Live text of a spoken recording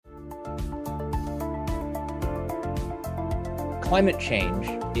Climate change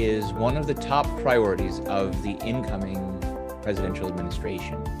is one of the top priorities of the incoming presidential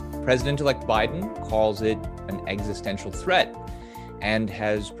administration. President-elect Biden calls it an existential threat and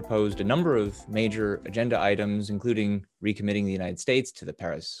has proposed a number of major agenda items, including recommitting the United States to the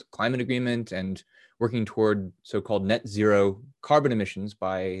Paris Climate Agreement and working toward so-called net zero carbon emissions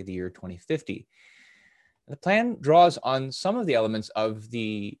by the year 2050. The plan draws on some of the elements of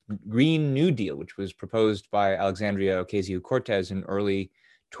the Green New Deal, which was proposed by Alexandria Ocasio-Cortez in early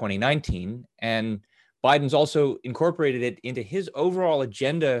 2019. And Biden's also incorporated it into his overall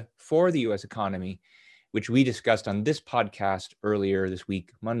agenda for the US economy, which we discussed on this podcast earlier this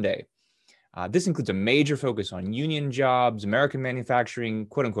week, Monday. This includes a major focus on union jobs, American manufacturing,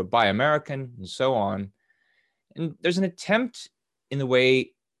 quote unquote, buy American, and so on. And there's an attempt in the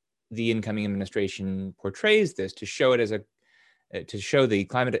way the incoming administration portrays this to show the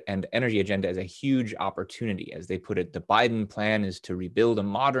climate and energy agenda as a huge opportunity. As they put it, the Biden plan is to rebuild a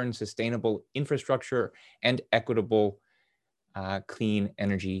modern, sustainable infrastructure and equitable, clean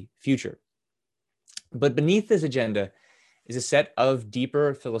energy future. But beneath this agenda is a set of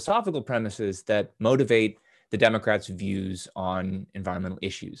deeper philosophical premises that motivate the Democrats' views on environmental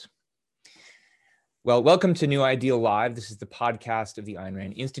issues. Well, welcome to New Ideal Live. This is the podcast of the Ayn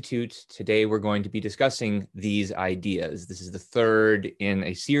Rand Institute. Today, we're going to be discussing these ideas. This is the third in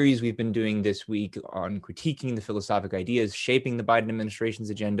a series we've been doing this week on critiquing the philosophic ideas shaping the Biden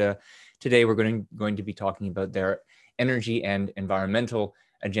administration's agenda. Today, we're going to be talking about their energy and environmental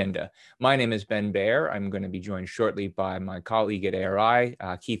agenda. My name is Ben Baer. I'm going to be joined shortly by my colleague at ARI,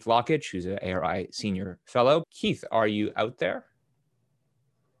 Keith Lockitch, who's an ARI Senior Fellow. Keith, are you out there?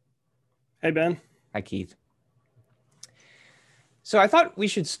 Hey, Ben. Hi, Keith. So I thought we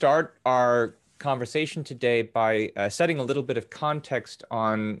should start our conversation today by setting a little bit of context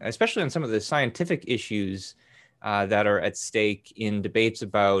on, especially on some of the scientific issues that are at stake in debates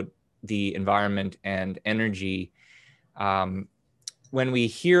about the environment and energy. When we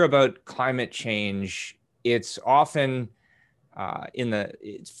hear about climate change, it's often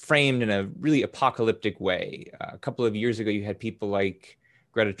it's framed in a really apocalyptic way. A couple of years ago, you had people like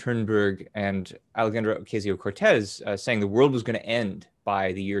Greta Thunberg and Alexandria Ocasio-Cortez saying the world was going to end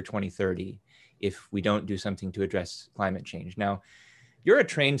by the year 2030 if we don't do something to address climate change. Now, you're a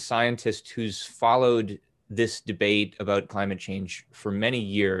trained scientist who's followed this debate about climate change for many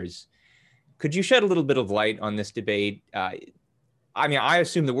years. Could you shed a little bit of light on this debate? I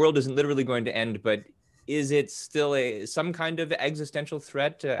assume the world isn't literally going to end, but is it still some kind of existential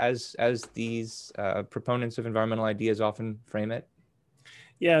threat as these proponents of environmental ideas often frame it?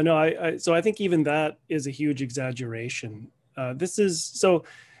 Yeah, no, so I think even that is a huge exaggeration.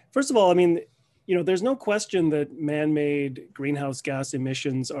 First of all, there's no question that man-made greenhouse gas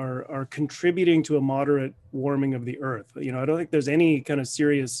emissions are contributing to a moderate warming of the earth. I don't think there's any kind of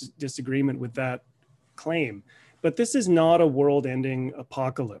serious disagreement with that claim, but this is not a world-ending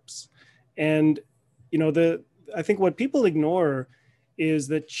apocalypse. And, I think what people ignore is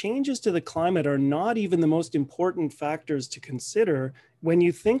that changes to the climate are not even the most important factors to consider when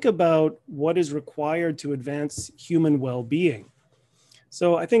you think about what is required to advance human well-being.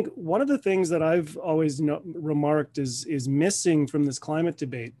 So I think one of the things that I've always remarked is missing from this climate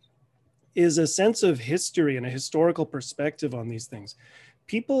debate is a sense of history and a historical perspective on these things.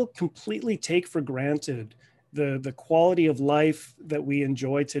 People completely take for granted the quality of life that we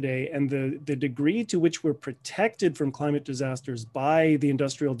enjoy today and the degree to which we're protected from climate disasters by the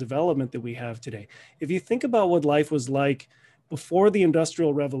industrial development that we have today. If you think about what life was like before the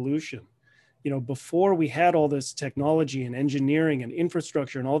Industrial Revolution, before we had all this technology and engineering and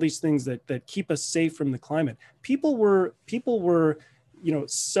infrastructure and all these things that keep us safe from the climate, people were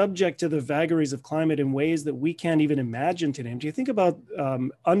subject to the vagaries of climate in ways that we can't even imagine today. And do you think about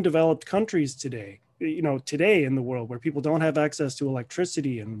undeveloped countries today in the world where people don't have access to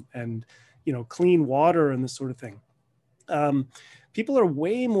electricity and clean water and this sort of thing? People are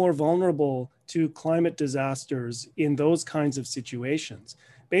way more vulnerable to climate disasters in those kinds of situations.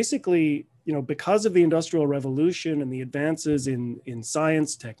 Basically, because of the Industrial Revolution and the advances in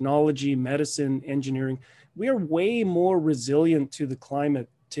science, technology, medicine, engineering, we are way more resilient to the climate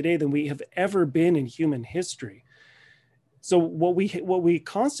today than we have ever been in human history. So what we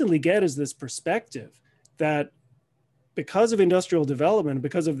constantly get is this perspective that because of industrial development,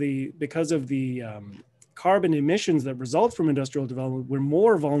 because of the carbon emissions that result from industrial development, we're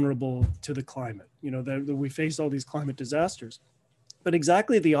more vulnerable to the climate. That we face all these climate disasters. But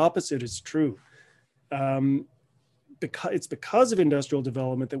exactly the opposite is true. It's because of industrial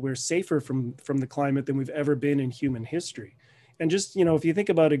development that we're safer from the climate than we've ever been in human history. And just, if you think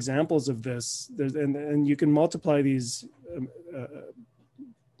about examples of this, and you can multiply these,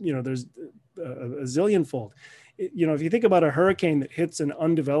 there's a zillion fold. If you think about a hurricane that hits an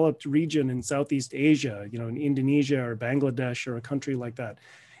undeveloped region in Southeast Asia, in Indonesia or Bangladesh or a country like that,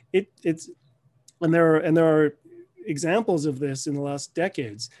 there are examples of this in the last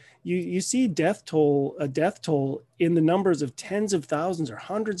decades. You see a death toll in the numbers of tens of thousands or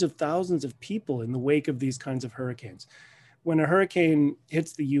hundreds of thousands of people in the wake of these kinds of hurricanes. When a hurricane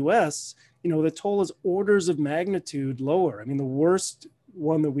hits the US, the toll is orders of magnitude lower. I mean, the worst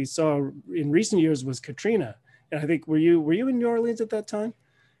one that we saw in recent years was Katrina. And I think, were you in New Orleans at that time?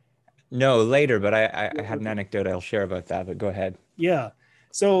 No, later, but I had an anecdote I'll share about that, but go ahead. Yeah.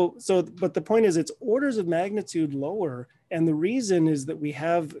 But the point is, it's orders of magnitude lower. And the reason is that we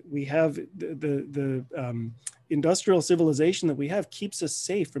have the industrial civilization that we have keeps us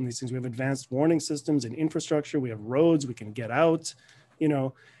safe from these things. We have advanced warning systems and infrastructure. We have roads, we can get out,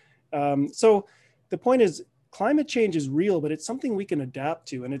 so the point is, climate change is real, but it's something we can adapt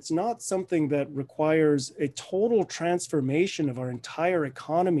to. And it's not something that requires a total transformation of our entire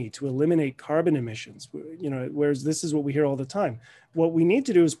economy to eliminate carbon emissions, whereas this is what we hear all the time. What we need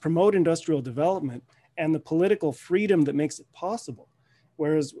to do is promote industrial development and the political freedom that makes it possible.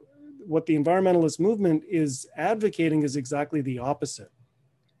 Whereas what the environmentalist movement is advocating is exactly the opposite.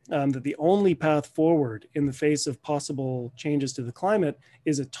 That the only path forward in the face of possible changes to the climate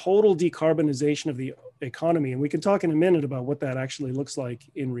is a total decarbonization of the economy. And we can talk in a minute about what that actually looks like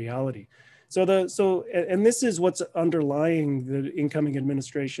in reality. And this is what's underlying the incoming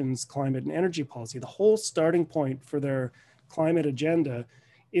administration's climate and energy policy. The whole starting point for their climate agenda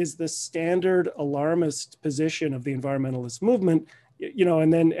is the standard alarmist position of the environmentalist movement,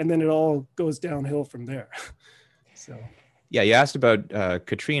 and then it all goes downhill from there. So. Yeah, you asked about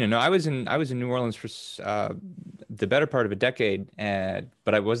Katrina. No, I was in New Orleans for the better part of a decade,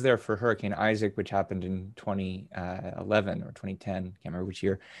 but I was there for Hurricane Isaac, which happened in 2011 or 2010. Can't remember which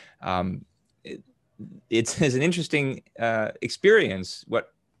year. It's an interesting experience.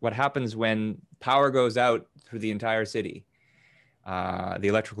 What happens when power goes out through the entire city? The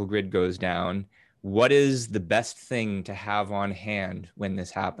electrical grid goes down. What is the best thing to have on hand when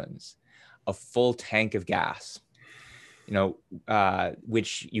this happens? A full tank of gas.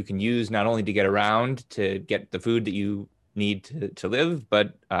 Which you can use not only to get around, to get the food that you need to live,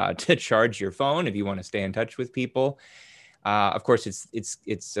 but to charge your phone if you want to stay in touch with people. Of course,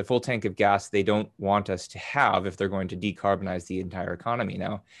 it's a full tank of gas they don't want us to have if they're going to decarbonize the entire economy.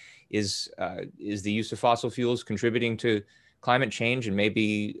 Now, is the use of fossil fuels contributing to climate change and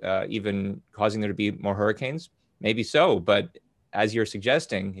maybe even causing there to be more hurricanes? Maybe so, but as you're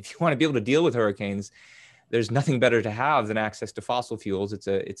suggesting, if you want to be able to deal with hurricanes, there's nothing better to have than access to fossil fuels. It's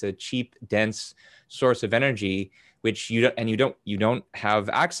a cheap, dense source of energy, which you don't have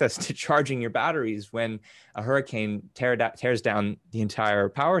access to charging your batteries when a hurricane tears down the entire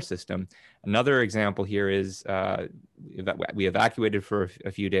power system. Another example here is we evacuated for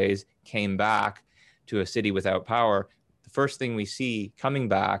a few days, came back to a city without power. The first thing we see coming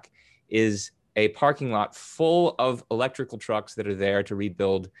back is a parking lot full of electrical trucks that are there to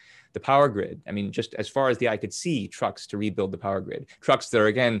rebuild the power grid. I mean, just as far as the eye could see, trucks to rebuild the power grid. Trucks that are,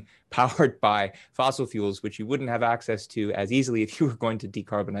 again, powered by fossil fuels, which you wouldn't have access to as easily if you were going to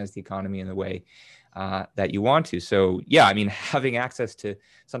decarbonize the economy in the way that you want to. So, yeah, I mean, having access to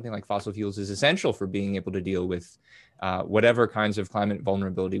something like fossil fuels is essential for being able to deal with whatever kinds of climate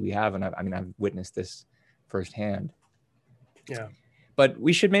vulnerability we have. And I've witnessed this firsthand. Yeah. But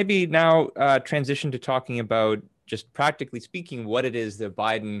we should maybe now transition to talking about, just practically speaking, what it is that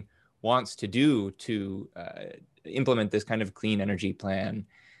Biden wants to do to implement this kind of clean energy plan.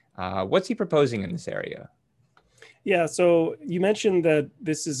 What's he proposing in this area? Yeah, so you mentioned that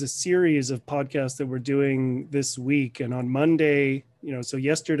this is a series of podcasts that we're doing this week, and on Monday, so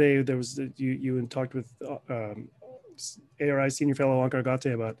yesterday there was you had talked with ARI Senior Fellow Onkar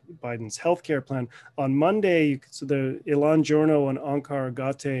Ghate about Biden's healthcare plan. On Monday, so the Ilan Jorno and Onkar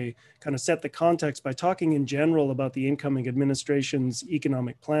Ghate kind of set the context by talking in general about the incoming administration's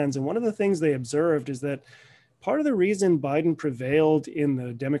economic plans. And one of the things they observed is that part of the reason Biden prevailed in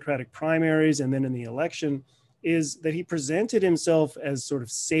the Democratic primaries and then in the election is that he presented himself as sort of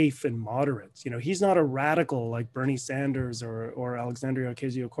safe and moderate. He's not a radical like Bernie Sanders or Alexandria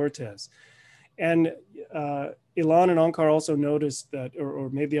Ocasio-Cortez. And Ilan and Onkar also noticed that, or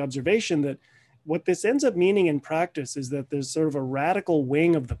made the observation that what this ends up meaning in practice is that there's sort of a radical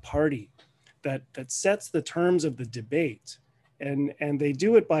wing of the party that sets the terms of the debate. And they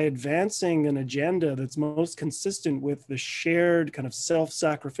do it by advancing an agenda that's most consistent with the shared kind of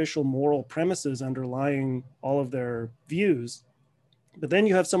self-sacrificial moral premises underlying all of their views, But then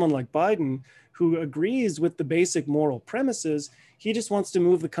you have someone like Biden who agrees with the basic moral premises. He just wants to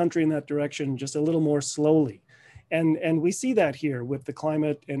move the country in that direction just a little more slowly. And we see that here with the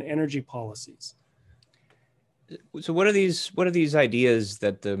climate and energy policies. So what are these ideas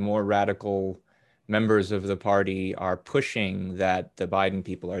that the more radical members of the party are pushing that the Biden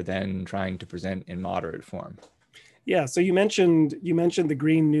people are then trying to present in moderate form? Yeah, so you mentioned the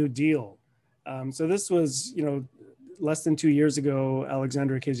Green New Deal. So this was, less than 2 years ago,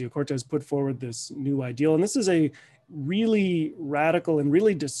 Alexandria Ocasio-Cortez put forward this new ideal, and this is a really radical and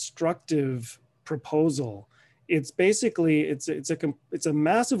really destructive proposal. It's basically it's a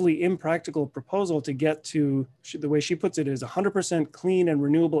massively impractical proposal to get to, the way she puts it, is 100% clean and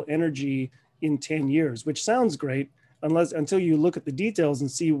renewable energy in 10 years, which sounds great until you look at the details and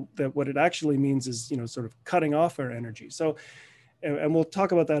see that what it actually means is, sort of cutting off our energy. So, and we'll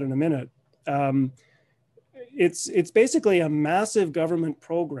talk about that in a minute. It's basically a massive government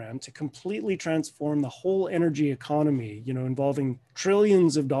program to completely transform the whole energy economy, involving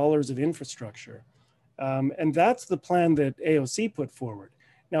trillions of dollars of infrastructure. And that's the plan that AOC put forward.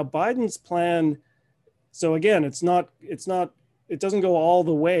 Now, Biden's plan, so again, it doesn't go all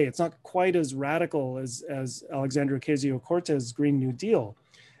the way. It's not quite as radical as Alexandria Ocasio-Cortez's Green New Deal.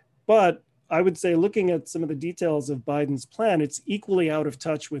 But I would say, looking at some of the details of Biden's plan, it's equally out of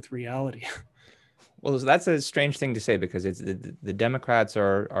touch with reality. Well, that's a strange thing to say, because it's the Democrats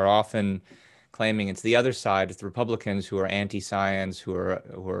are often claiming it's the other side, it's the Republicans who are anti-science, who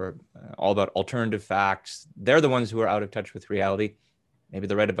are all about alternative facts. They're the ones who are out of touch with reality. Maybe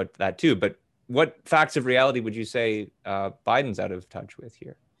they're right about that too. But what facts of reality would you say Biden's out of touch with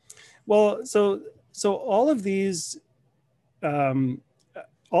here? Well, so all of these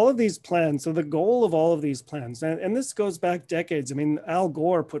plans. So the goal of all of these plans, and this goes back decades. I mean, Al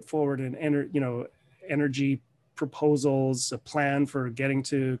Gore put forward an energy proposals, a plan for getting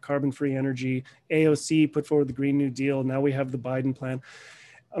to carbon-free energy. AOC put forward the Green New Deal. Now we have the Biden plan.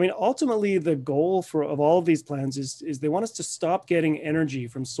 I mean, ultimately, the goal of all of these plans is they want us to stop getting energy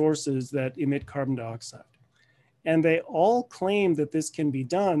from sources that emit carbon dioxide. And they all claim that this can be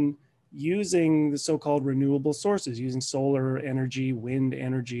done using the so-called renewable sources, using solar energy, wind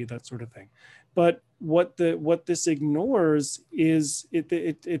energy, that sort of thing. But what this ignores is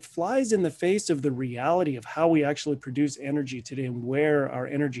it flies in the face of the reality of how we actually produce energy today and where our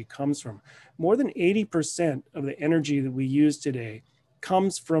energy comes from. More than 80% of the energy that we use today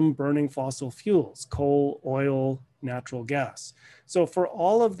comes from burning fossil fuels: coal, oil, natural gas. So for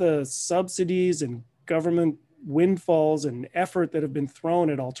all of the subsidies and government windfalls and effort that have been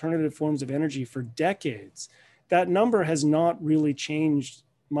thrown at alternative forms of energy for decades, that number has not really changed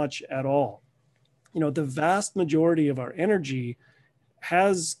much at all. The vast majority of our energy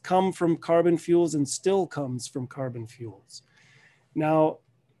has come from carbon fuels and still comes from carbon fuels. Now,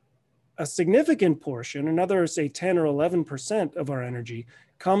 a significant portion, another, say, 10 or 11% of our energy,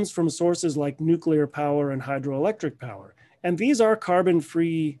 comes from sources like nuclear power and hydroelectric power. And these are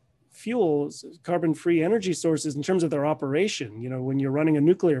carbon-free fuels, carbon-free energy sources in terms of their operation. When you're running a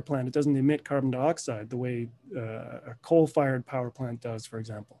nuclear plant, it doesn't emit carbon dioxide the way a coal-fired power plant does, for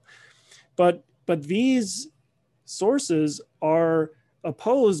example. But these sources are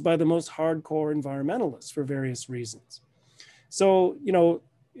opposed by the most hardcore environmentalists for various reasons. So,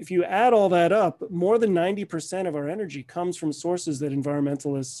 if you add all that up, more than 90% of our energy comes from sources that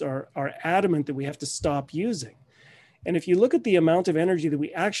environmentalists are adamant that we have to stop using. And if you look at the amount of energy that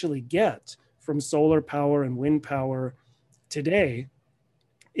we actually get from solar power and wind power today,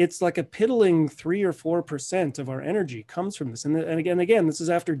 it's like a piddling 3 or 4% of our energy comes from this. And again, this is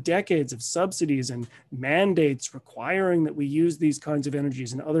after decades of subsidies and mandates requiring that we use these kinds of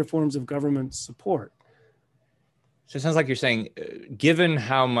energies and other forms of government support. So it sounds like you're saying, given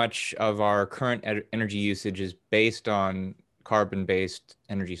how much of our current energy usage is based on carbon-based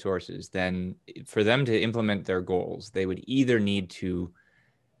energy sources, then for them to implement their goals, they would either need to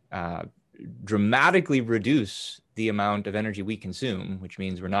dramatically reduce the amount of energy we consume, which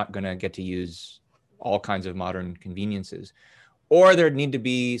means we're not going to get to use all kinds of modern conveniences, or there'd need to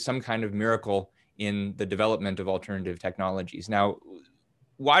be some kind of miracle in the development of alternative technologies. Now,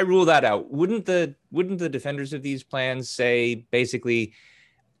 why rule that out? Wouldn't the defenders of these plans say basically,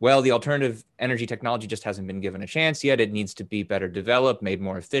 well, the alternative energy technology just hasn't been given a chance yet. It needs to be better developed, made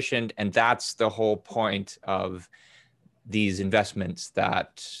more efficient. And that's the whole point of these investments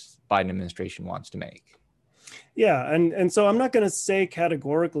that Biden administration wants to make. Yeah, and so I'm not going to say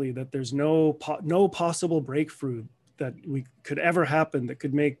categorically that there's no possible breakthrough that we could ever happen that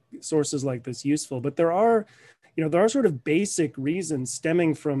could make sources like this useful. But there are sort of basic reasons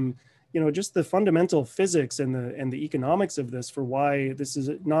stemming from just the fundamental physics and the economics of this for why this is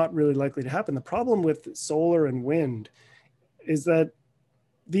not really likely to happen. The problem with solar and wind is that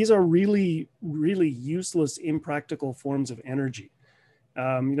these are really, really useless, impractical forms of energy.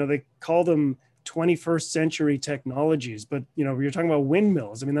 They call them 21st century technologies, but you're talking about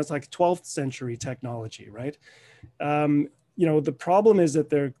windmills. I mean, that's like 12th century technology, right? The problem is that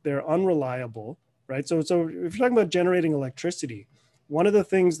they're unreliable, right? So if you're talking about generating electricity, one of the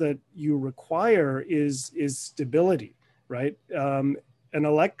things that you require is stability, right? An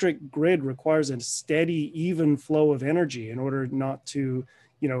electric grid requires a steady, even flow of energy in order not to,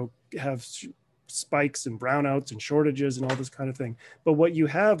 have spikes and brownouts and shortages and all this kind of thing. But what you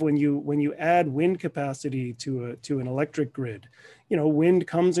have when you add wind capacity to an electric grid, wind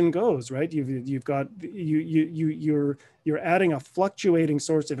comes and goes, right? You're adding a fluctuating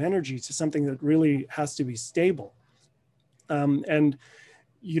source of energy to something that really has to be stable. And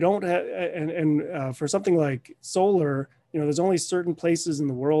you don't have, and for something like solar, there's only certain places in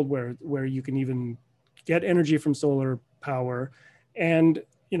the world where you can even get energy from solar power, and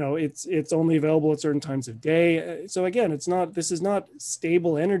it's only available at certain times of day. So again, this is not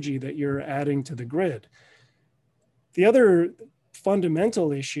stable energy that you're adding to the grid. The other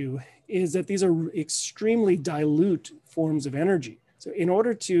fundamental issue is that these are extremely dilute forms of energy. So in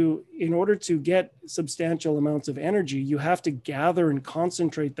order to get substantial amounts of energy, you have to gather and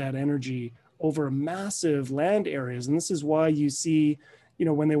concentrate that energy over massive land areas. And this is why you see,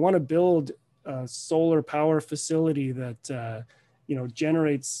 when they want to build a solar power facility that,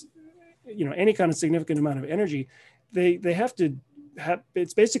 generates, any kind of significant amount of energy, they have to have,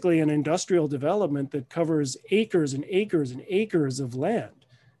 it's basically an industrial development that covers acres and acres and acres of land.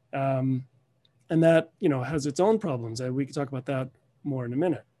 And that, has its own problems. We can talk about that more in a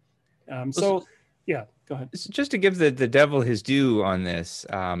minute. Yeah, go ahead. Just to give the devil his due on this,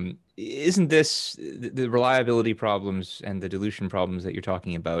 isn't this the reliability problems and the dilution problems that you're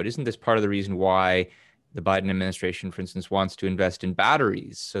talking about? Isn't this part of the reason why the Biden administration, for instance, wants to invest in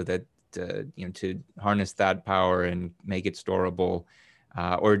batteries so that, to harness that power and make it storable?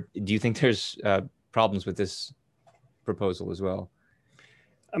 Or do you think there's problems with this proposal as well?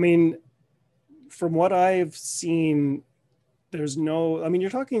 I mean, from what I've seen, there's no, I mean, you're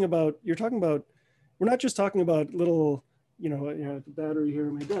talking about, we're not just talking about little, the battery here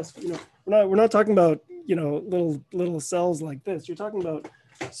on my desk, we're not talking about, little cells like this. You're talking about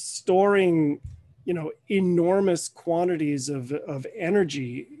storing, enormous quantities of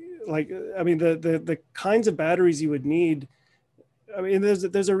energy. Like, I mean, the kinds of batteries you would need. I mean,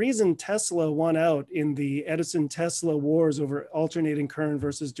 there's a reason Tesla won out in the Edison-Tesla wars over alternating current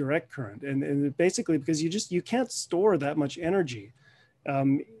versus direct current, and basically because you can't store that much energy. I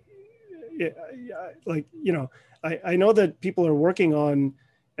know that people are working on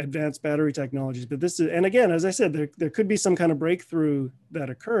advanced battery technologies, but this is, and again, as I said, there could be some kind of breakthrough that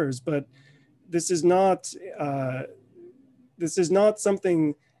occurs, but this is not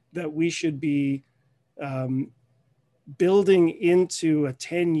something that we should be building into a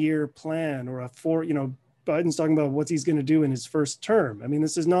 10-year plan or Biden's talking about what he's going to do in his first term. I mean,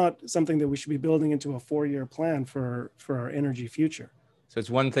 this is not something that we should be building into a 4-year plan for our energy future. So it's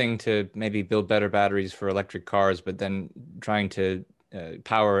one thing to maybe build better batteries for electric cars, but then trying to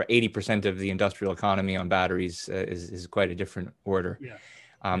power 80% of the industrial economy on batteries is quite a different order. Yeah.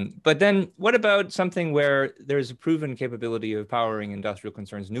 But then what about something where there's a proven capability of powering industrial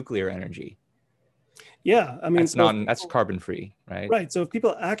concerns, nuclear energy? Yeah, I mean, that's carbon free, right? Right. So if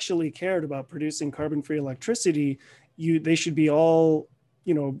people actually cared about producing carbon free electricity, they should be all,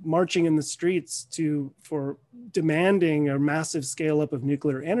 marching in the streets for demanding a massive scale up of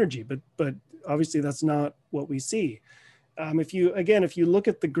nuclear energy. But obviously that's not what we see. If you look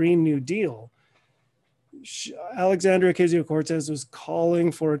at the Green New Deal, Alexandria Ocasio-Cortez was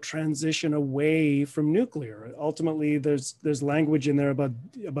calling for a transition away from nuclear. Ultimately, there's language in there about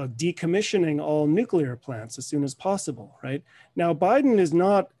decommissioning all nuclear plants as soon as possible, right? Now, Biden is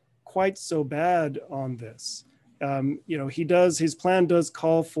not quite so bad on this. His plan does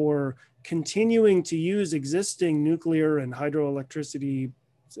call for continuing to use existing nuclear and hydroelectricity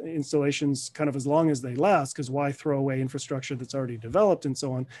installations kind of as long as they last, because why throw away infrastructure that's already developed and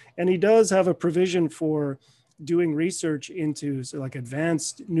so on. And he does have a provision for doing research into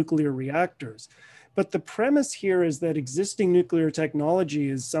advanced nuclear reactors. But the premise here is that existing nuclear technology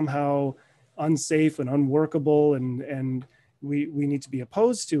is somehow unsafe and unworkable, and we need to be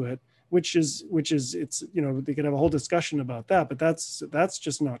opposed to it, which is it's, they could have a whole discussion about that, but that's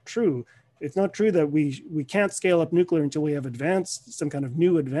just not true. It's not true that we can't scale up nuclear until we have some kind of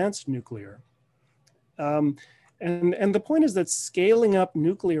new advanced nuclear. And And the point is that scaling up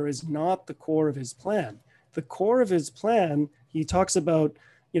nuclear is not the core of his plan. The core of his plan, he talks about,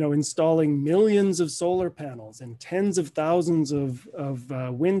 installing millions of solar panels and tens of thousands of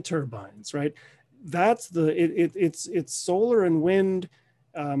wind turbines, right? It's solar and wind,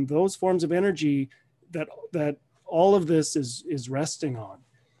 those forms of energy that all of this is resting on.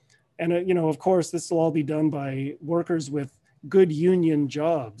 And, of course, this will all be done by workers with good union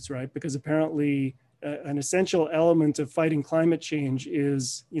jobs, right? Because apparently an essential element of fighting climate change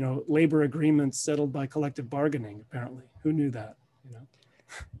is, labor agreements settled by collective bargaining, apparently. Who knew that,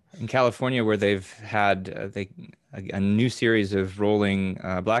 In California, where they've had a new series of rolling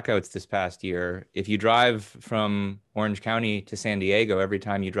blackouts this past year, if you drive from Orange County to San Diego, every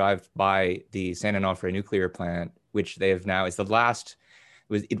time you drive by the San Onofre nuclear plant, which they have now, it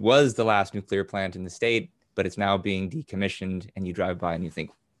was the last nuclear plant in the state, but it's now being decommissioned, and you drive by and you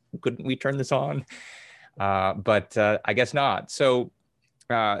think, couldn't we turn this on? But I guess not. So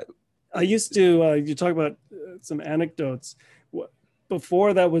I used to, you talk about some anecdotes.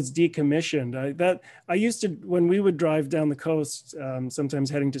 Before that was decommissioned, I used to, when we would drive down the coast, sometimes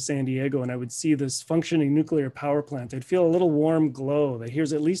heading to San Diego, and I would see this functioning nuclear power plant, I'd feel a little warm glow that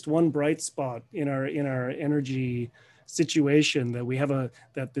here's at least one bright spot in our energy situation, that we have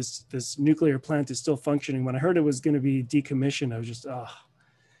that this nuclear plant is still functioning. When I heard it was going to be decommissioned, I was just,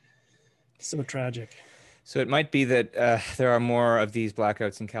 so tragic. So it might be that there are more of these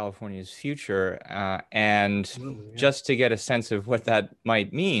blackouts in California's future. And just to get a sense of what that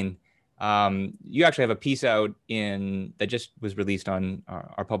might mean, you actually have a piece out that just was released on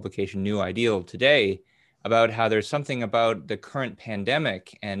our publication New Ideal today about how there's something about the current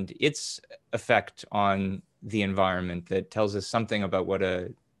pandemic and its effect on the environment that tells us something about what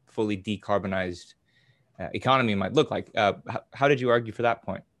a fully decarbonized economy might look like. How did you argue for that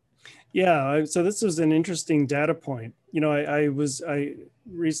point? Yeah, so this was an interesting data point. A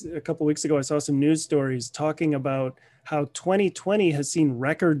couple of weeks ago, I saw some news stories talking about how 2020 has seen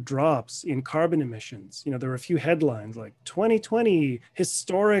record drops in carbon emissions. There were a few headlines like 2020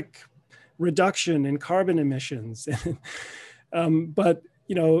 historic reduction in carbon emissions. But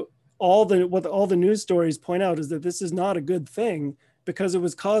all the news stories point out is that this is not a good thing, because it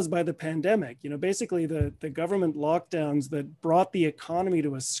was caused by the pandemic. Basically the government lockdowns that brought the economy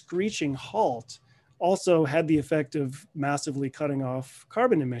to a screeching halt also had the effect of massively cutting off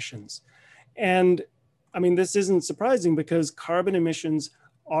carbon emissions. And I mean, this isn't surprising, because carbon emissions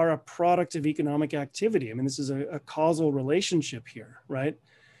are a product of economic activity. I mean, this is a causal relationship here, right?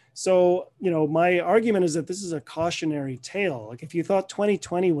 So, my argument is that this is a cautionary tale. Like, if you thought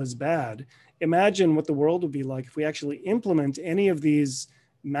 2020 was bad, imagine what the world would be like if we actually implement any of these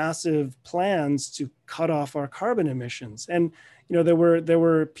massive plans to cut off our carbon emissions. And there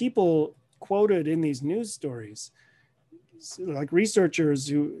were people quoted in these news stories, like researchers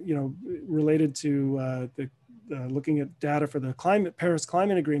who related to looking at data for the Paris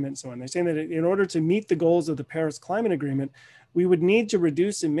Climate Agreement and so on. They're saying that in order to meet the goals of the Paris Climate Agreement, we would need to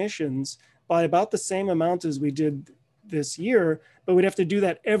reduce emissions by about the same amount as we did this year, but we'd have to do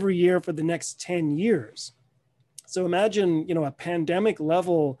that every year for the next 10 years. So imagine, a pandemic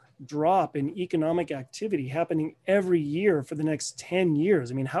level drop in economic activity happening every year for the next 10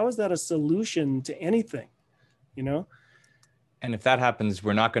 years. I mean, how is that a solution to anything, And if that happens,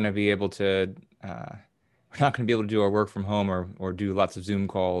 we're not going to be able to do our work from home or do lots of Zoom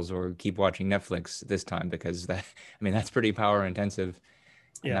calls or keep watching Netflix this time, because that's pretty power intensive.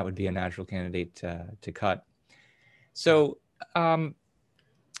 And that would be a natural candidate to cut. So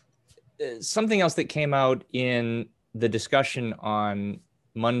something else that came out in the discussion on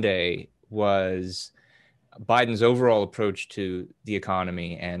Monday was Biden's overall approach to the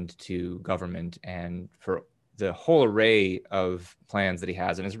economy and to government, and for the whole array of plans that he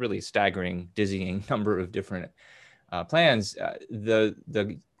has. And it's really a staggering, dizzying number of different plans.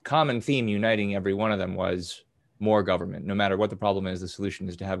 The common theme uniting every one of them was more government. No matter what the problem is, the solution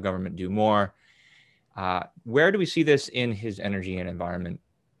is to have government do more. Where do we see this in his energy and environment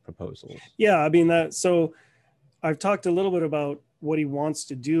proposals? Yeah, I mean, so I've talked a little bit about what he wants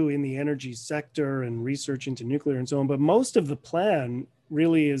to do in the energy sector and research into nuclear and so on, but most of the plan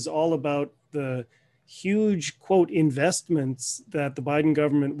really is all about the huge, quote, investments that the Biden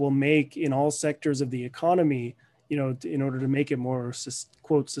government will make in all sectors of the economy, in order to make it more,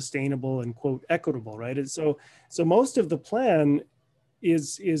 quote, sustainable and, quote, equitable, right? And so most of the plan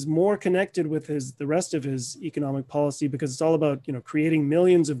is more connected with the rest of his economic policy, because it's all about, creating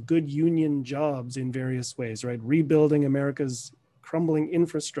millions of good union jobs in various ways, right? Rebuilding America's crumbling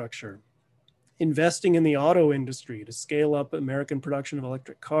infrastructure, investing in the auto industry to scale up American production of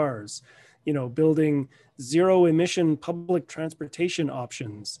electric cars, building zero emission public transportation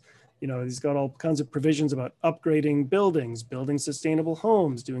options. He's got all kinds of provisions about upgrading buildings, building sustainable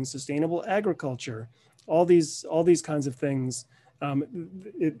homes, doing sustainable agriculture, all these kinds of things.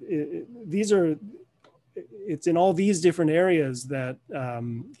 It's in all these different areas that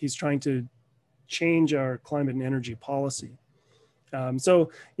he's trying to change our climate and energy policy.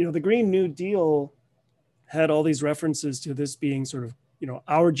 So the Green New Deal had all these references to this being sort of,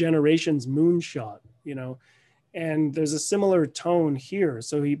 our generation's moonshot, and there's a similar tone here.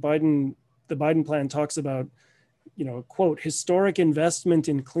 So the Biden plan talks about, quote, historic investment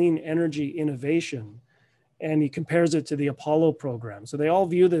in clean energy innovation. And he compares it to the Apollo program. So they all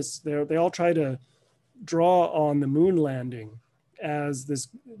view this, they all try to draw on the moon landing as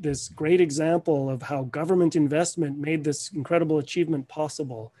this great example of how government investment made this incredible achievement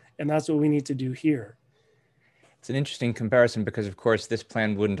possible. And that's what we need to do here. It's an interesting comparison because, of course, this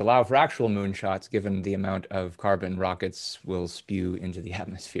plan wouldn't allow for actual moonshots given the amount of carbon rockets will spew into the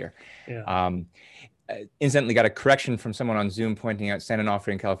atmosphere. Yeah. Incidentally, got a correction from someone on Zoom pointing out San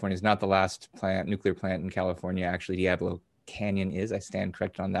Onofre in California is not the last nuclear plant in California. Actually, Diablo Canyon is. I stand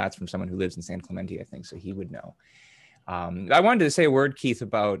corrected on that. It's from someone who lives in San Clemente, I think, so he would know. I wanted to say a word, Keith,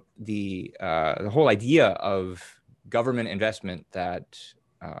 about the whole idea of government investment that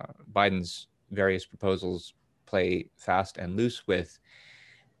Biden's various proposals play fast and loose with.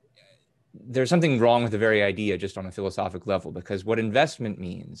 There's something wrong with the very idea just on a philosophical level, because what investment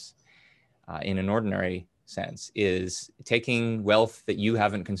means in an ordinary sense is taking wealth that you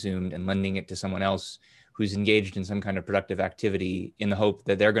haven't consumed and lending it to someone else who's engaged in some kind of productive activity in the hope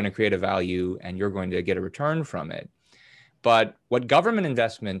that they're going to create a value and you're going to get a return from it. But what government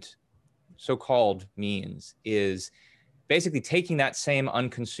investment, so-called, means is basically taking that same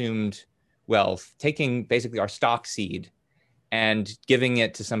unconsumed wealth, taking basically our stock seed and giving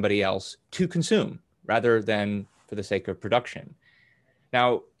it to somebody else to consume rather than for the sake of production.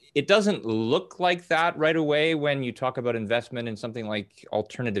 Now, it doesn't look like that right away when you talk about investment in something like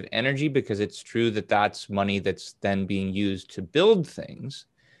alternative energy, because it's true that that's money that's then being used to build things.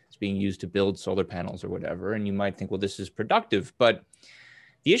 It's being used to build solar panels or whatever. And you might think, well, this is productive. But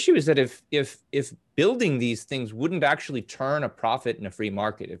the issue is that if building these things wouldn't actually turn a profit in a free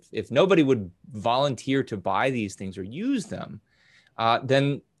market, if nobody would volunteer to buy these things or use them,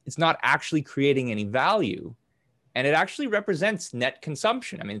 then it's not actually creating any value. And it actually represents net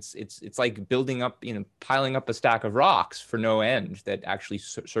consumption. I mean, it's like building up, piling up a stack of rocks for no end that actually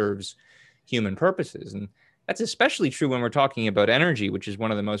serves human purposes. And that's especially true when we're talking about energy, which is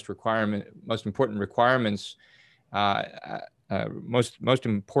one of the most important requirements, most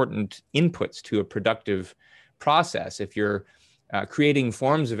important inputs to a productive process. If you're creating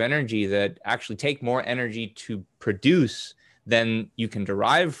forms of energy that actually take more energy to produce than you can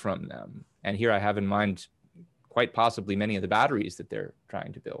derive from them, and here I have in mind quite possibly many of the batteries that they're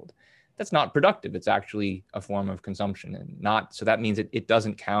trying to build, that's not productive. It's actually a form of consumption, and not, so that means it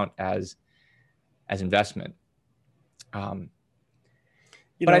doesn't count as investment.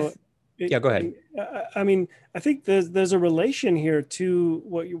 Yeah, go ahead. I mean, I think there's a relation here to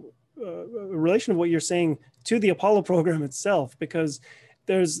what a relation of what you're saying to the Apollo program itself, because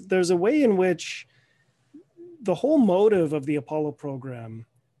there's a way in which the whole motive of the Apollo program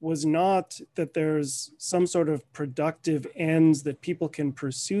was not that there's some sort of productive ends that people can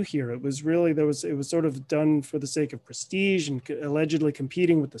pursue here. It was really, it was sort of done for the sake of prestige and allegedly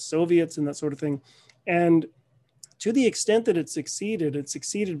competing with the Soviets and that sort of thing. And to the extent that it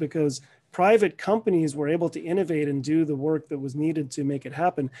succeeded because private companies were able to innovate and do the work that was needed to make it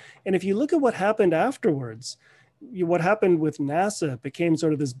happen. And if you look at what happened afterwards, what happened with NASA became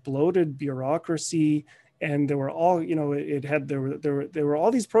sort of this bloated bureaucracy. And there were all, there were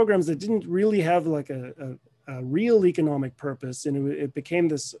all these programs that didn't really have like a real economic purpose. And it became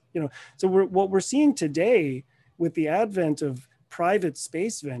this, so what we're seeing today with the advent of private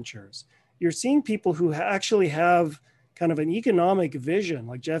space ventures, you're seeing people who actually have kind of an economic vision,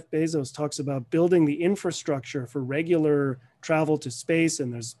 like Jeff Bezos talks about building the infrastructure for regular travel to space.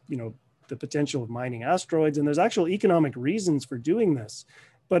 And there's, the potential of mining asteroids, and there's actual economic reasons for doing this.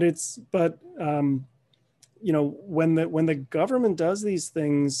 But when the government does these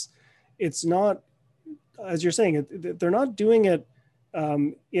things, it's not, as you're saying, they're not doing it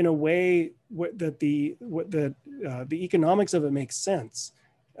in a way that the economics of it makes sense,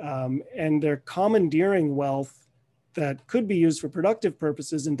 and they're commandeering wealth that could be used for productive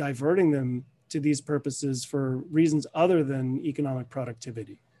purposes and diverting them to these purposes for reasons other than economic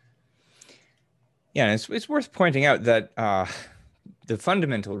productivity. Yeah, it's worth pointing out that the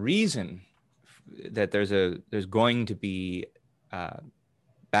fundamental reason that there's going to be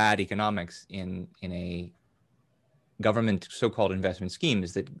bad economics in a government so-called investment scheme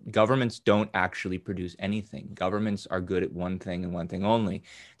is that governments don't actually produce anything. Governments are good at one thing and one thing only.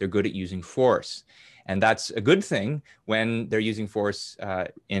 They're good at using force. And that's a good thing when they're using force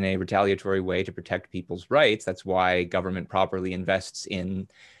in a retaliatory way to protect people's rights. That's why government properly invests in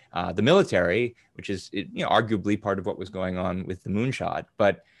the military, which is arguably part of what was going on with the moonshot.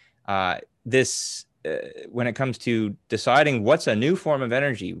 But when it comes to deciding what's a new form of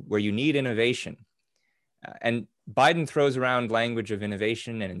energy where you need innovation, and Biden throws around language of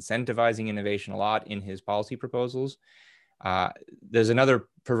innovation and incentivizing innovation a lot in his policy proposals. There's another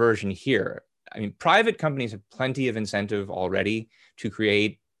perversion here. I mean, private companies have plenty of incentive already to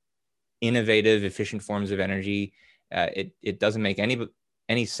create innovative, efficient forms of energy. It doesn't make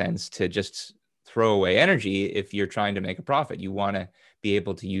any sense to just throw away energy if you're trying to make a profit. You want to be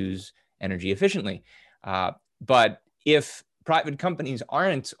able to use energy efficiently. But if private companies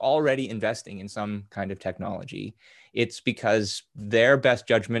aren't already investing in some kind of technology, it's because their best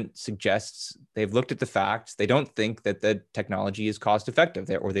judgment suggests they've looked at the facts. They don't think that the technology is cost effective,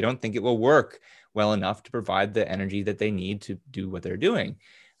 or they don't think it will work well enough to provide the energy that they need to do what they're doing.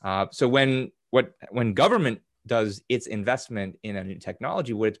 So when government does its investment in a new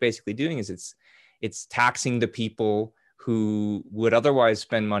technology, what it's basically doing is it's taxing the people who would otherwise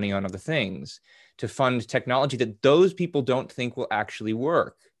spend money on other things to fund technology that those people don't think will actually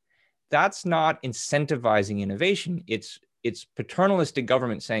work. That's not incentivizing innovation. It's paternalistic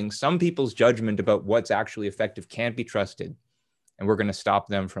government saying some people's judgment about what's actually effective can't be trusted, and we're going to stop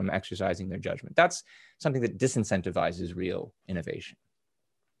them from exercising their judgment. That's something that disincentivizes real innovation.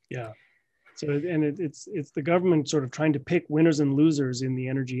 Yeah. So, and it's the government sort of trying to pick winners and losers in the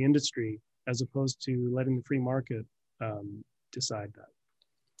energy industry, as opposed to letting the free market decide that.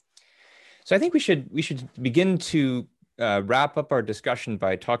 So I think we should begin to wrap up our discussion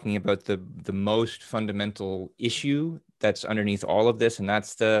by talking about the most fundamental issue that's underneath all of this, and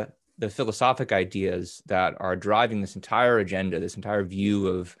that's the philosophic ideas that are driving this entire agenda, this entire view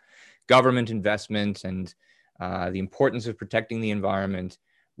of government investment and the importance of protecting the environment.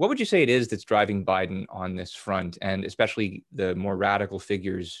 What would you say it is that's driving Biden on this front, and especially the more radical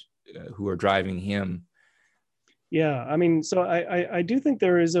figures who are driving him? Yeah, I mean, so I do think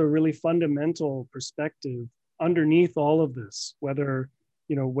there is a really fundamental perspective underneath all of this, whether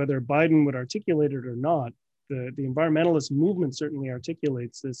Biden would articulate it or not. The environmentalist movement certainly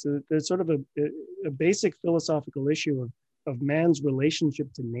articulates this. There's sort of a basic philosophical issue of man's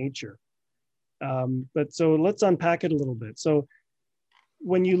relationship to nature. But so let's unpack it a little bit. So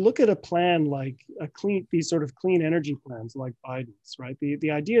when you look at a plan like these sort of clean energy plans like Biden's, right?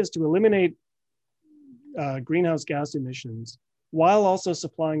 The idea is to eliminate greenhouse gas emissions while also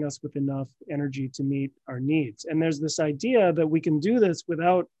supplying us with enough energy to meet our needs. And there's this idea that we can do this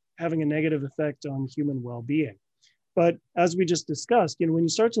without having a negative effect on human well-being. But as we just discussed, when you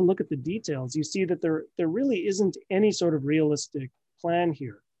start to look at the details, you see that there really isn't any sort of realistic plan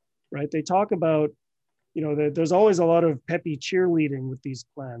here, right? They talk about, there's always a lot of peppy cheerleading with these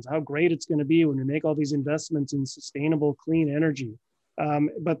plans, how great it's going to be when we make all these investments in sustainable, clean energy.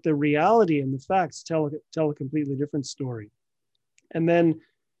 But the reality and the facts tell a completely different story. And then,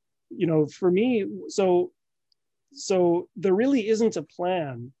 for me, so there really isn't a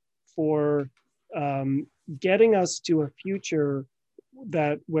plan for getting us to a future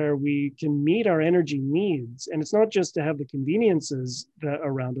where we can meet our energy needs. And it's not just to have the conveniences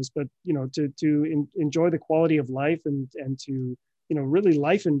around us, but to enjoy the quality of life and to really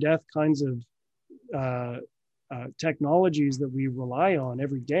life and death kinds of technologies that we rely on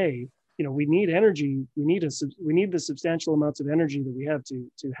every day. We need energy. We need the substantial amounts of energy that we have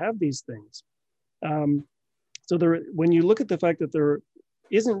to have these things. When you look at the fact that there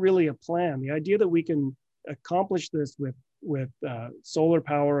isn't really a plan, the idea that we can accomplish this with solar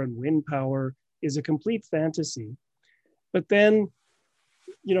power and wind power is a complete fantasy. But then,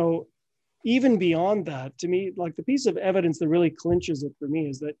 even beyond that, to me, like the piece of evidence that really clinches it for me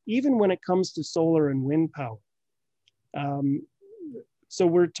is that even when it comes to solar and wind power, so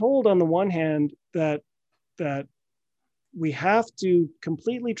we're told on the one hand that we have to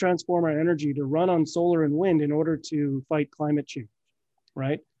completely transform our energy to run on solar and wind in order to fight climate change,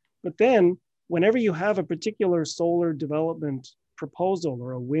 right? But then whenever you have a particular solar development proposal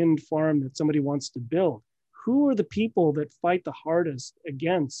or a wind farm that somebody wants to build, who are the people that fight the hardest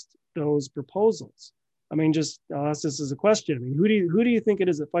against those proposals? I mean, I'll ask this as a question. I mean, who do you think it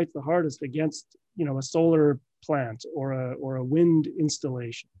is that fights the hardest against, a solar plant or a wind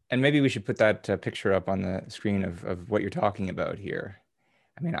installation? And maybe we should put that picture up on the screen of what you're talking about here.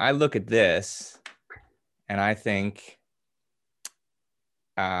 I mean, I look at this and I think,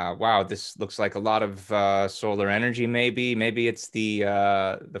 Wow, this looks like a lot of solar energy. Maybe it's the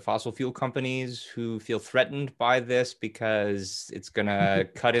fossil fuel companies who feel threatened by this because it's gonna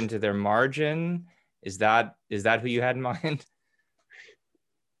cut into their margin. Is that who you had in mind?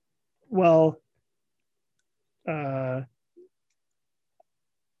 Well, uh,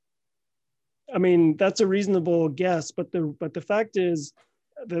 I mean, that's a reasonable guess, but the fact is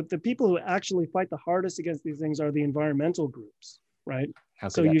that the people who actually fight the hardest against these things are the environmental groups, right? How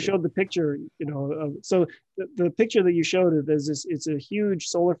So could that you be? showed the picture, so the picture that you showed, there's this, it's a huge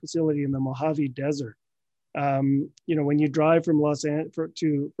solar facility in the Mojave Desert. When you drive from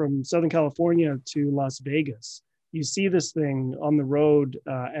from Southern California to Las Vegas, you see this thing on the road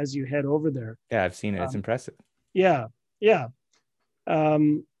as you head over there. Yeah, I've seen it. It's Um, impressive. yeah, yeah.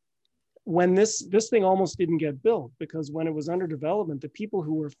 Um, when this thing almost didn't get built, because when it was under development, the people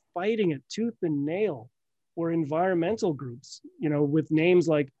who were fighting it tooth and nail were environmental groups, with names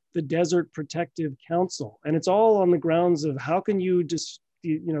like the Desert Protective Council, and it's all on the grounds of how can you just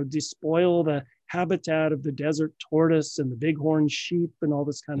despoil the habitat of the desert tortoise and the bighorn sheep and all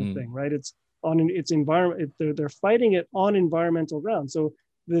this kind of thing, right? It's environment. They're fighting it on environmental grounds. So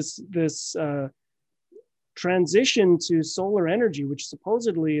this transition to solar energy, which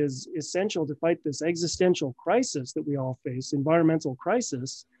supposedly is essential to fight this existential crisis that we all face, environmental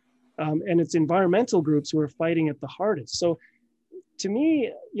crisis, and it's environmental groups who are fighting it the hardest. So to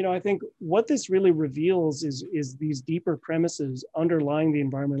me, I think what this really reveals is these deeper premises underlying the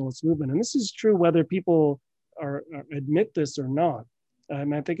environmentalist movement. And this is true whether people admit this or not. I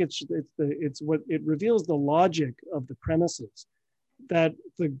think it's what it reveals, the logic of the premises, that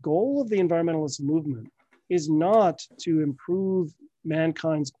the goal of the environmentalist movement is not to improve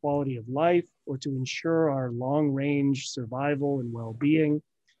mankind's quality of life or to ensure our long-range survival and well-being.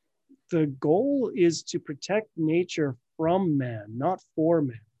 The goal is to protect nature from man, not for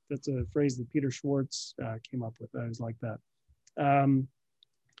man. That's a phrase that Peter Schwartz came up with. I was like that.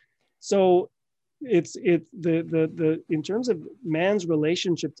 So it's the in terms of man's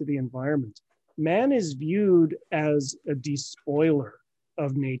relationship to the environment, man is viewed as a despoiler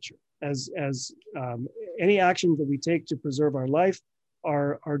of nature, as any actions that we take to preserve our life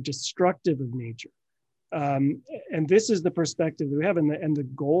are destructive of nature. And this is the perspective that we have, and the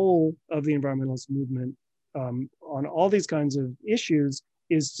goal of the environmentalist movement on all these kinds of issues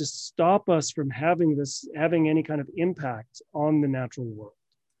is to stop us from having any kind of impact on the natural world,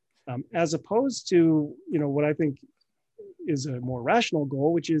 as opposed to what I think is a more rational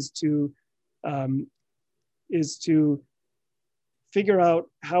goal, which is to figure out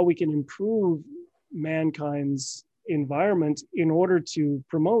how we can improve mankind's environment in order to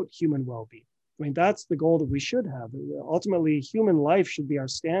promote human well-being. I mean, that's the goal that we should have. Ultimately, human life should be our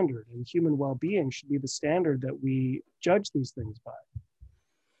standard, and human well-being should be the standard that we judge these things by.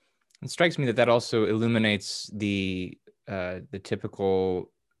 It strikes me that also illuminates the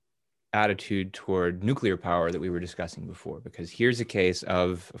typical attitude toward nuclear power that we were discussing before, because here's a case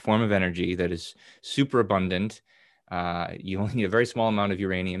of a form of energy that is super abundant. You only need a very small amount of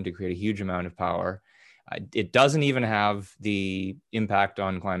uranium to create a huge amount of power. It doesn't even have the impact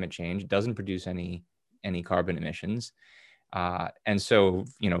on climate change. It doesn't produce any carbon emissions. And so,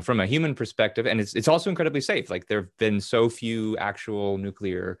 from a human perspective, and it's also incredibly safe. Like, there have been so few actual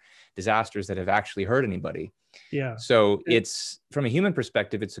nuclear disasters that have actually hurt anybody. Yeah. So it's, from a human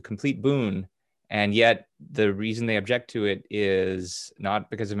perspective, it's a complete boon. And yet the reason they object to it is not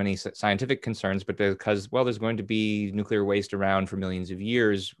because of any scientific concerns, but because, well, there's going to be nuclear waste around for millions of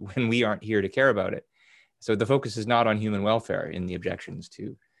years when we aren't here to care about it. So the focus is not on human welfare in the objections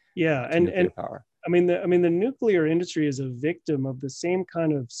to nuclear power. I mean, the nuclear industry is a victim of the same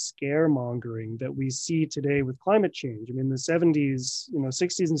kind of scaremongering that we see today with climate change. I mean, the 70s,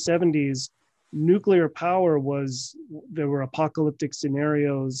 60s and 70s, nuclear power there were apocalyptic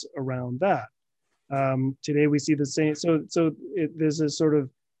scenarios around that. Today we see the same. There's a sort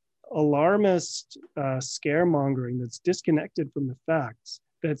of alarmist scaremongering that's disconnected from the facts,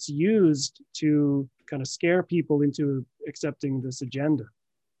 that's used to kind of scare people into accepting this agenda.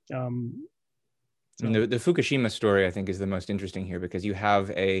 The Fukushima story, I think, is the most interesting here, because you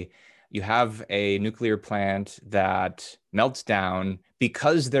have a nuclear plant that melts down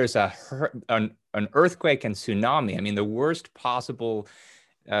because there's an earthquake and tsunami. I mean, the worst possible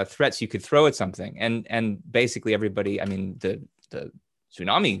threats you could throw at something, and basically everybody. I mean, the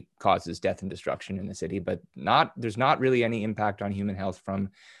tsunami causes death and destruction in the city, but there's not really any impact on human health from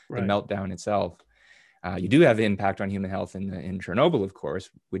the meltdown itself. You do have impact on human health in Chernobyl, of course,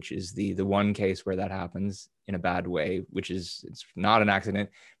 which is the one case where that happens in a bad way, which is, it's not an accident.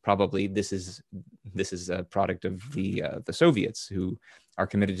 Probably this is a product of the Soviets, who are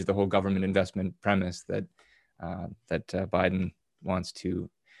committed to the whole government investment premise that Biden wants to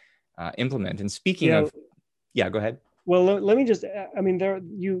implement. And speaking of, yeah, go ahead. Well, let me just, I mean,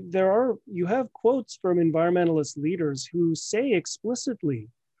 you have quotes from environmentalist leaders who say explicitly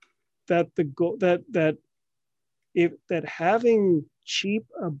that that having cheap,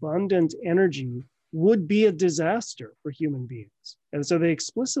 abundant energy would be a disaster for human beings. And so they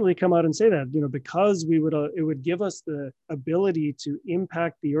explicitly come out and say that, because it would give us the ability to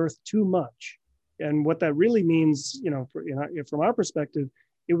impact the earth too much. And what that really means, from our perspective,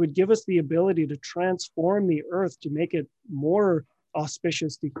 it would give us the ability to transform the earth to make it more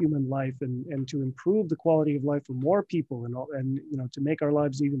auspicious to human life and to improve the quality of life for more people and to make our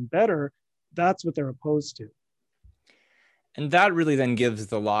lives even better. That's what they're opposed to. And that really then gives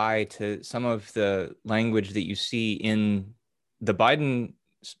the lie to some of the language that you see in the Biden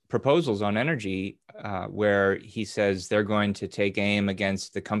proposals on energy, where he says they're going to take aim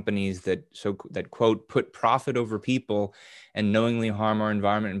against the companies that quote, put profit over people and knowingly harm our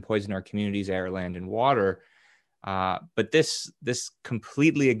environment and poison our communities, air, land, and water. But this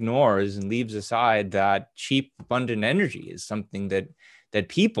completely ignores and leaves aside that cheap, abundant energy is something that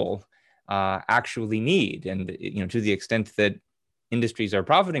people actually need. And to the extent that industries are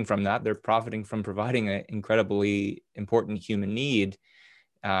profiting from that, they're profiting from providing an incredibly important human need.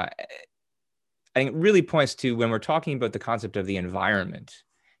 I think it really points to, when we're talking about the concept of the environment,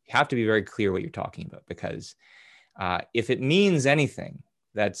 you have to be very clear what you're talking about, because if it means anything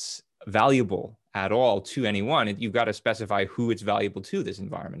that's valuable at all to anyone, you've got to specify who it's valuable to. This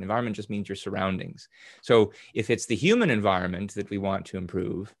environment. Environment just means your surroundings. So if it's the human environment that we want to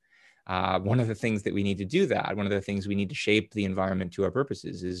improve, one of the things that we need to do one of the things we need to shape the environment to our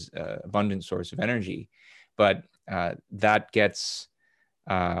purposes is abundant source of energy. But that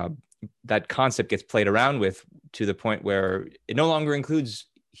concept gets played around with to the point where it no longer includes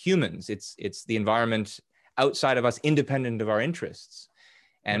humans. It's the environment outside of us, independent of our interests.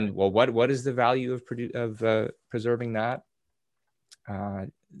 And well, what is the value of preserving that?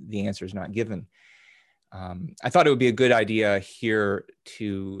 The answer is not given. I thought it would be a good idea here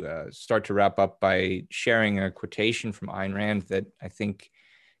to start to wrap up by sharing a quotation from Ayn Rand that I think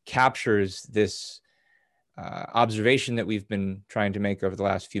captures this observation that we've been trying to make over the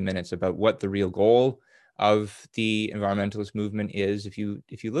last few minutes about what the real goal of the environmentalist movement is. If you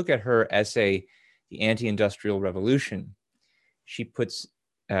look at her essay, The Anti-Industrial Revolution, she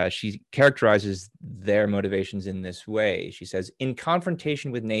characterizes their motivations in this way. She says, in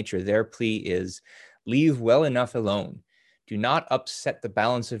confrontation with nature, their plea is, leave well enough alone. Do not upset the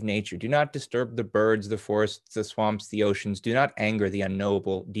balance of nature. Do not disturb the birds, the forests, the swamps, the oceans. Do not anger the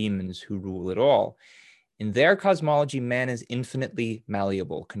unknowable demons who rule it all. In their cosmology, man is infinitely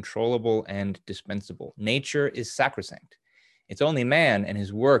malleable, controllable, and dispensable. Nature is sacrosanct. It's only man and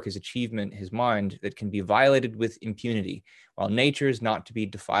his work, his achievement, his mind that can be violated with impunity, while nature is not to be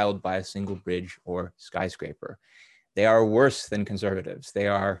defiled by a single bridge or skyscraper. They are worse than conservatives. They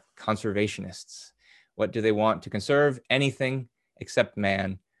are conservationists. What do they want to conserve? Anything except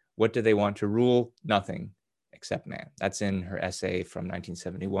man. What do they want to rule? Nothing except man. That's in her essay from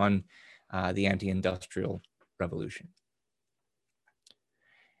 1971, The Anti-Industrial Revolution.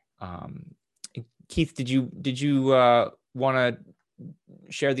 Keith, did you want to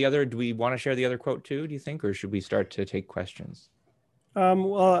share the other? Do we want to share the other quote too, do you think, or should we start to take questions?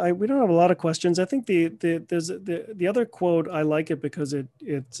 Well, we don't have a lot of questions. I think the other quote, I like it because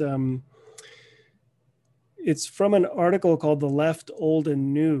it's from an article called "The Left, Old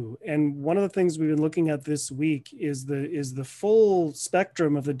and New," and one of the things we've been looking at this week is the full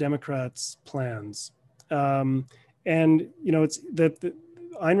spectrum of the Democrats' plans, and it's that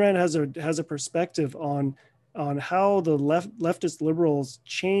Ayn Rand has a perspective on how the leftist liberals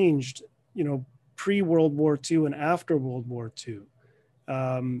changed, pre-World War II and after World War II.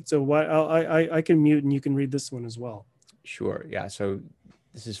 So I can mute and you can read this one as well. Sure. Yeah. So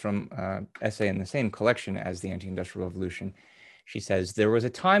this is from essay in the same collection as The Anti-Industrial Revolution. She says, there was a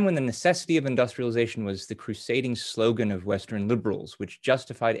time when the necessity of industrialization was the crusading slogan of Western liberals, which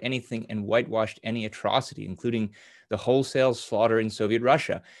justified anything and whitewashed any atrocity, including the wholesale slaughter in Soviet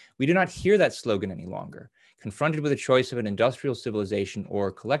Russia. We do not hear that slogan any longer. Confronted with a choice of an industrial civilization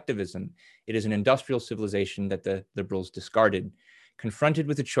or collectivism, it is an industrial civilization that the liberals discarded. Confronted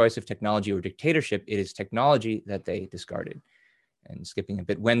with a choice of technology or dictatorship, it is technology that they discarded. And skipping a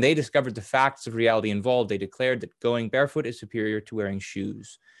bit, when they discovered the facts of reality involved, they declared that going barefoot is superior to wearing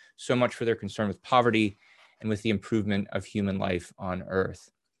shoes. so much for their concern with poverty and with the improvement of human life on Earth.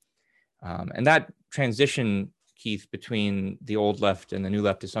 And that transition, Keith, between the old left and the new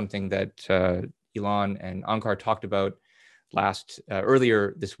left is something that Ilan and Onkar talked about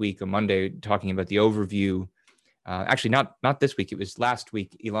earlier this week, on Monday, talking about the overview. Actually, not this week. It was last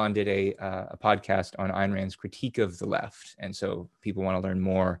week. Ilan did a podcast on Ayn Rand's critique of the left. And so people want to learn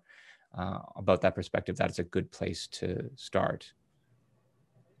more about that perspective. That is a good place to start.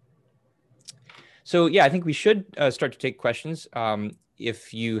 So yeah, I think we should start to take questions.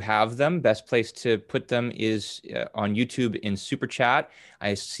 If you have them, best place to put them is on YouTube in Super Chat.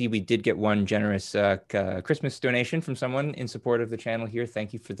 I see we did get one generous Christmas donation from someone in support of the channel here.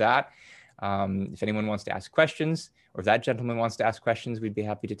 Thank you for that. If anyone wants to ask questions, or if that gentleman wants to ask questions, we'd be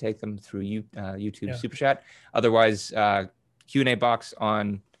happy to take them through YouTube Super Chat. Otherwise, Q&A box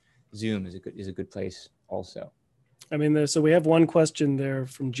on Zoom is a good place also. I mean, so we have one question there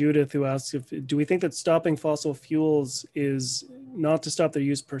from Judith, who asks, do we think that stopping fossil fuels is not to stop their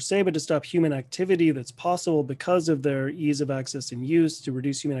use per se, but to stop human activity that's possible because of their ease of access and use, to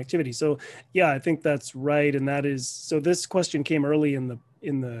reduce human activity? So yeah, I think that's right. And that is, so this question came early in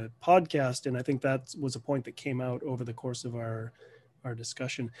the podcast, and I think that was a point that came out over the course of our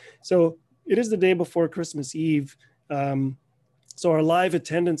discussion. So it is the day before Christmas Eve. So our live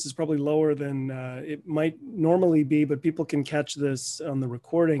attendance is probably lower than it might normally be, but people can catch this on the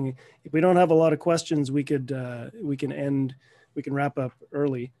recording. If we don't have a lot of questions, we can wrap up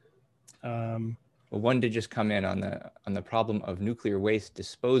early. Well, one did just come in on the problem of nuclear waste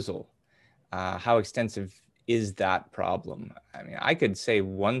disposal. How extensive is that problem? I mean, I could say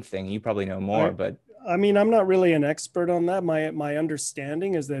one thing, you probably know more, but I mean, I'm not really an expert on that. My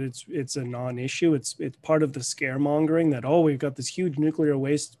understanding is that it's a non-issue. It's part of the scaremongering that, oh, we've got this huge nuclear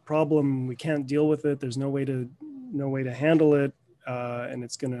waste problem, we can't deal with it, there's no way to handle it, and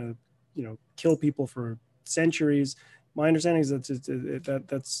it's going to kill people for centuries. My understanding is that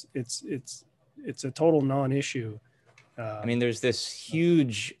it's a total non-issue. I mean, there's this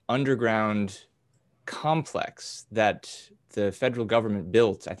huge underground complex that the federal government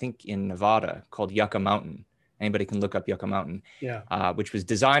built, I think in Nevada, called Yucca Mountain. Anybody can look up Yucca Mountain, which was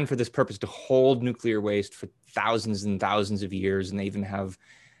designed for this purpose, to hold nuclear waste for thousands and thousands of years. And they even have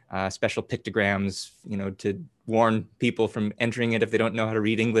special pictograms, to warn people from entering it if they don't know how to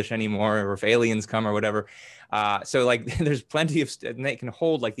read English anymore, or if aliens come or whatever. So like there's plenty of, and they can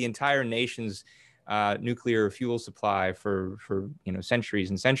hold like the entire nation's nuclear fuel supply for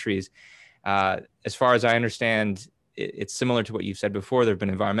centuries and centuries. As far as I understand, it's similar to what you've said before. There have been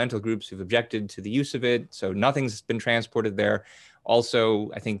environmental groups who've objected to the use of it, so nothing's been transported there.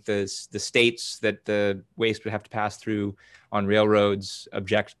 Also, I think the states that the waste would have to pass through on railroads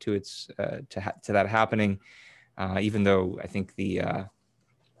object to to that happening, even though I think they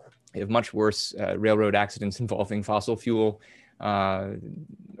have much worse railroad accidents involving fossil fuel,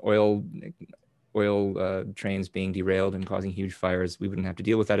 oil trains being derailed and causing huge fires. We wouldn't have to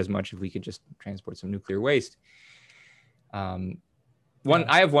deal with that as much if we could just transport some nuclear waste. I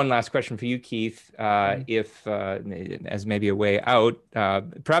have one last question for you, Keith. If as maybe a way out,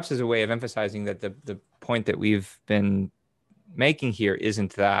 perhaps as a way of emphasizing that the point that we've been making here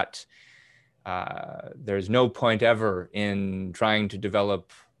isn't that there's no point ever in trying to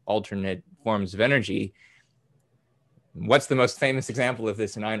develop alternate forms of energy. What's the most famous example of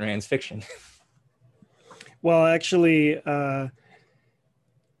this in Ayn Rand's fiction? Well, actually,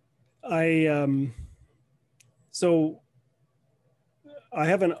 I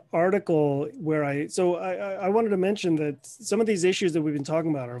have an article where I wanted to mention that some of these issues that we've been talking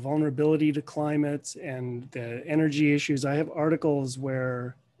about, are vulnerability to climate and the energy issues. I have articles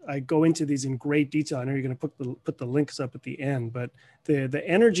where I go into these in great detail. I know you're going to put the links up at the end, but the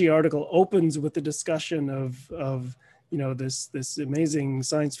energy article opens with the discussion of this amazing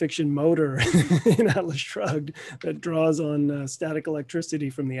science fiction motor in Atlas Shrugged that draws on static electricity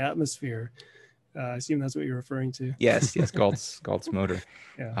from the atmosphere. I assume that's what you're referring to. Yes, Galt's motor.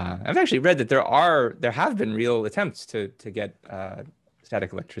 Yeah. I've actually read that there have been real attempts to get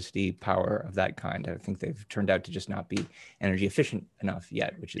static electricity power of that kind. I think they've turned out to just not be energy efficient enough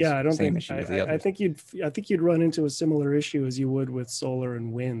yet, which is I don't the same think, issue as the others. I think you'd run into a similar issue as you would with solar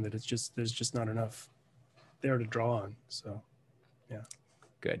and wind, that there's just not enough there to draw on. So, yeah.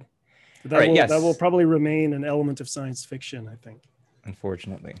 Good. That will probably remain an element of science fiction, I think.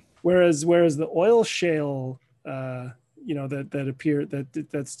 Unfortunately. Whereas the oil shale, that's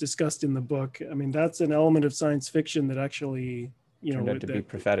discussed in the book, I mean, that's an element of science fiction that actually, turned out to be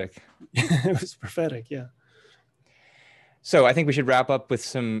prophetic. It was prophetic, yeah. So I think we should wrap up with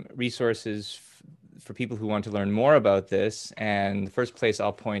some resources for people who want to learn more about this. And the first place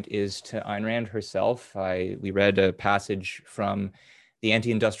I'll point is to Ayn Rand herself. We read a passage from The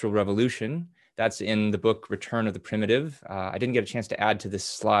Anti-Industrial Revolution. That's in the book Return of the Primitive. I didn't get a chance to add to this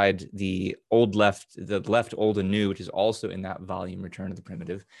slide the left, old and new, which is also in that volume, Return of the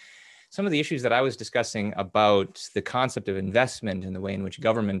Primitive. Some of the issues that I was discussing about the concept of investment and the way in which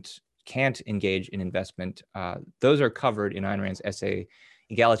government can't engage in investment, those are covered in Ayn Rand's essay,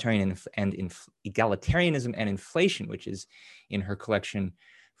 Egalitarianism and Inflation, which is in her collection,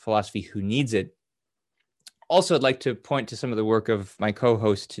 Philosophy Who Needs It. Also, I'd like to point to some of the work of my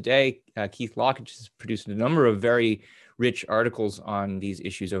co-host today, Keith Lockett, who has produced a number of very rich articles on these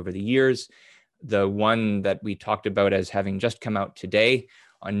issues over the years. The one that we talked about as having just come out today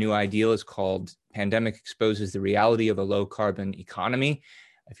on New Ideal is called Pandemic Exposes the Reality of a Low Carbon Economy.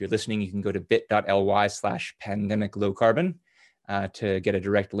 If you're listening, you can go to bit.ly/pandemic-low-carbon to get a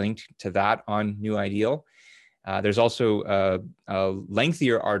direct link to that on New Ideal. There's also a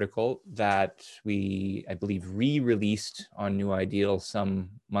lengthier article that I believe, re-released on New Ideal some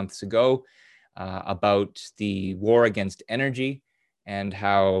months ago about the war against energy and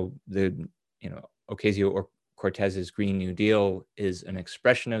how Ocasio-Cortez's Green New Deal is an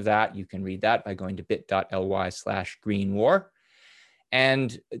expression of that. You can read that by going to bit.ly/greenwar.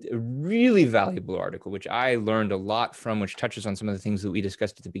 And a really valuable article, which I learned a lot from, which touches on some of the things that we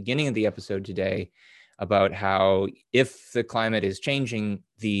discussed at the beginning of the episode today, about how if the climate is changing,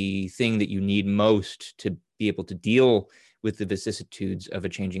 the thing that you need most to be able to deal with the vicissitudes of a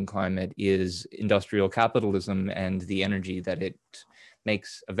changing climate is industrial capitalism and the energy that it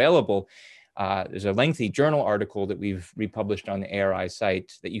makes available. There's a lengthy journal article that we've republished on the ARI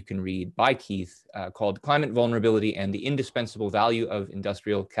site that you can read by Keith called Climate Vulnerability and the Indispensable Value of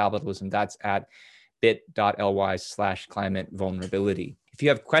Industrial Capitalism. That's at bit.ly/climate vulnerability. If you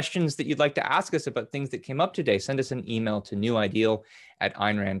have questions that you'd like to ask us about things that came up today, send us an email to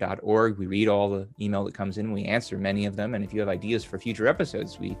newideal@aynrand.org. We read all the email that comes in. We answer many of them. And if you have ideas for future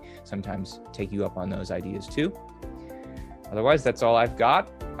episodes, we sometimes take you up on those ideas too. Otherwise, that's all I've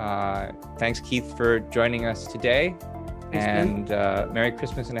got. Thanks, Keith, for joining us today. And Merry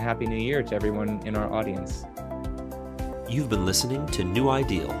Christmas and a Happy New Year to everyone in our audience. You've been listening to New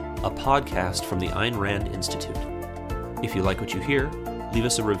Ideal, a podcast from the Ayn Rand Institute. If you like what you hear, leave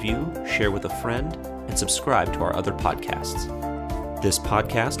us a review, share with a friend, and subscribe to our other podcasts. This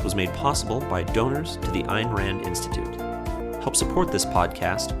podcast was made possible by donors to the Ayn Rand Institute. Help support this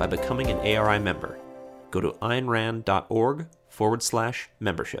podcast by becoming an ARI member. Go to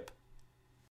aynrand.org/membership.